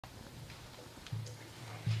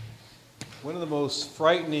One of the most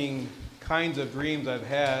frightening kinds of dreams I've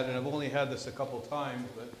had, and I've only had this a couple times,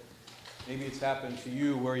 but maybe it's happened to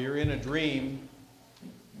you, where you're in a dream,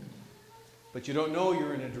 but you don't know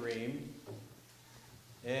you're in a dream,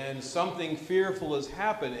 and something fearful is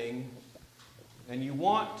happening, and you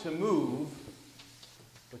want to move,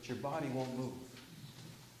 but your body won't move.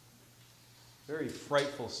 Very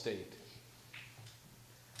frightful state.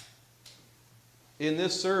 In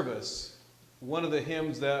this service, one of the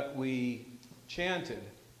hymns that we chanted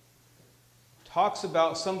talks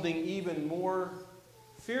about something even more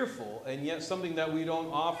fearful, and yet something that we don't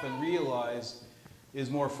often realize is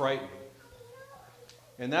more frightening.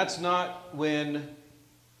 And that's not when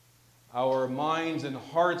our minds and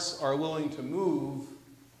hearts are willing to move,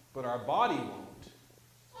 but our body won't.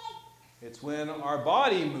 It's when our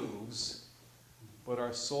body moves, but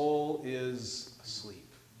our soul is asleep.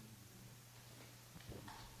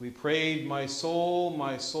 We prayed, my soul,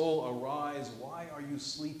 arise. Why are you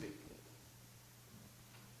sleeping?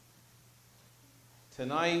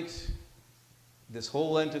 Tonight, this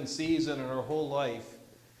whole Lenten season and our whole life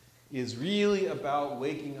is really about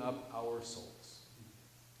waking up our souls.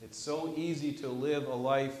 It's so easy to live a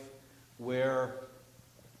life where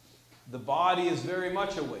the body is very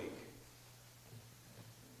much awake.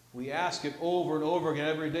 We ask it over and over again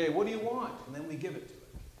every day, what do you want? And then we give it to it.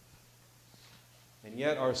 And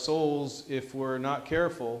yet our souls, if we're not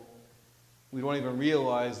careful, we don't even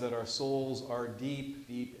realize that our souls are deep,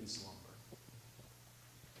 deep in slumber.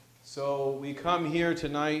 So we come here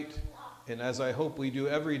tonight, and as I hope we do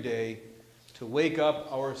every day, to wake up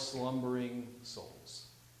our slumbering souls.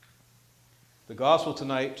 The gospel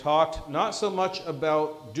tonight talked not so much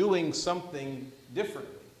about doing something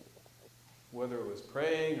differently, whether it was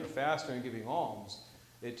praying or fasting or giving alms.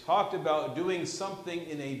 It talked about doing something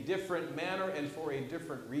in a different manner and for a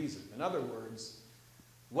different reason. In other words,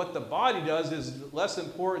 what the body does is less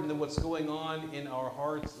important than what's going on in our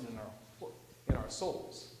hearts and in our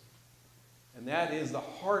souls. And that is the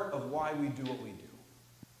heart of why we do what we do.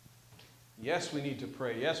 Yes, we need to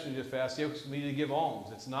pray. Yes, we need to fast. Yes, we need to give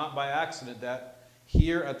alms. It's not by accident that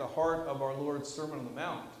here at the heart of our Lord's Sermon on the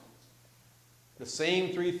Mount, the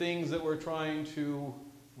same three things that we're trying to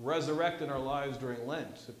resurrect in our lives during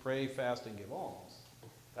Lent, to pray, fast, and give alms.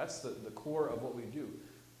 That's the core of what we do.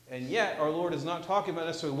 And yet, our Lord is not talking about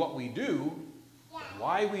necessarily what we do,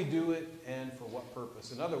 why we do it, and for what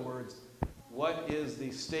purpose. In other words, what is the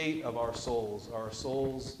state of our souls? Are our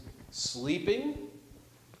souls sleeping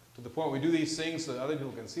to the point where we do these things so that other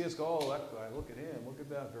people can see us, go, oh, that guy, look at him, look at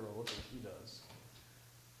that girl, look at what she does.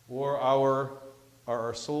 Or are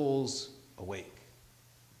our souls awake?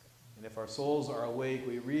 And if our souls are awake,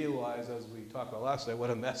 we realize, as we talked about last night, what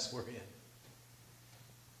a mess we're in.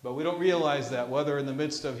 But we don't realize that, whether in the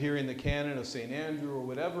midst of hearing the canon of St. Andrew or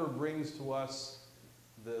whatever brings to us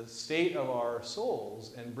the state of our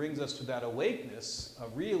souls and brings us to that awakeness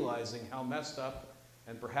of realizing how messed up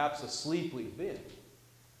and perhaps asleep we've been.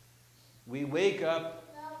 We wake up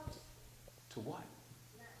to what?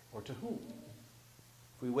 Or to whom?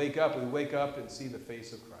 If we wake up and see the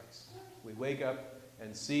face of Christ. We wake up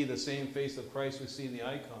and see the same face of Christ we see in the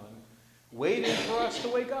icon, waiting for us to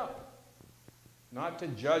wake up. Not to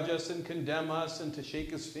judge us and condemn us and to shake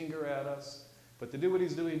his finger at us, but to do what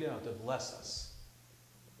he's doing now, to bless us.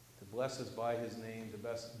 To bless us by his name, to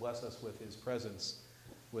bless us with his presence,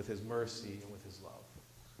 with his mercy, and with his love.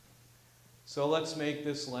 So let's make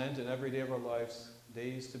this Lent and every day of our lives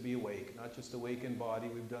days to be awake, not just awake in body.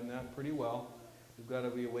 We've done that pretty well. We've got to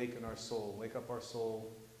be awake in our soul, wake up our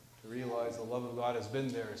soul, to realize the love of God has been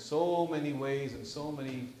there in so many ways and so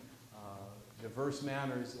many diverse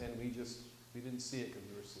manners, and we didn't see it because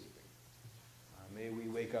we were sleeping. May we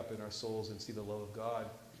wake up in our souls and see the love of God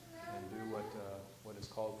and do what is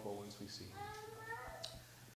called for once we see him.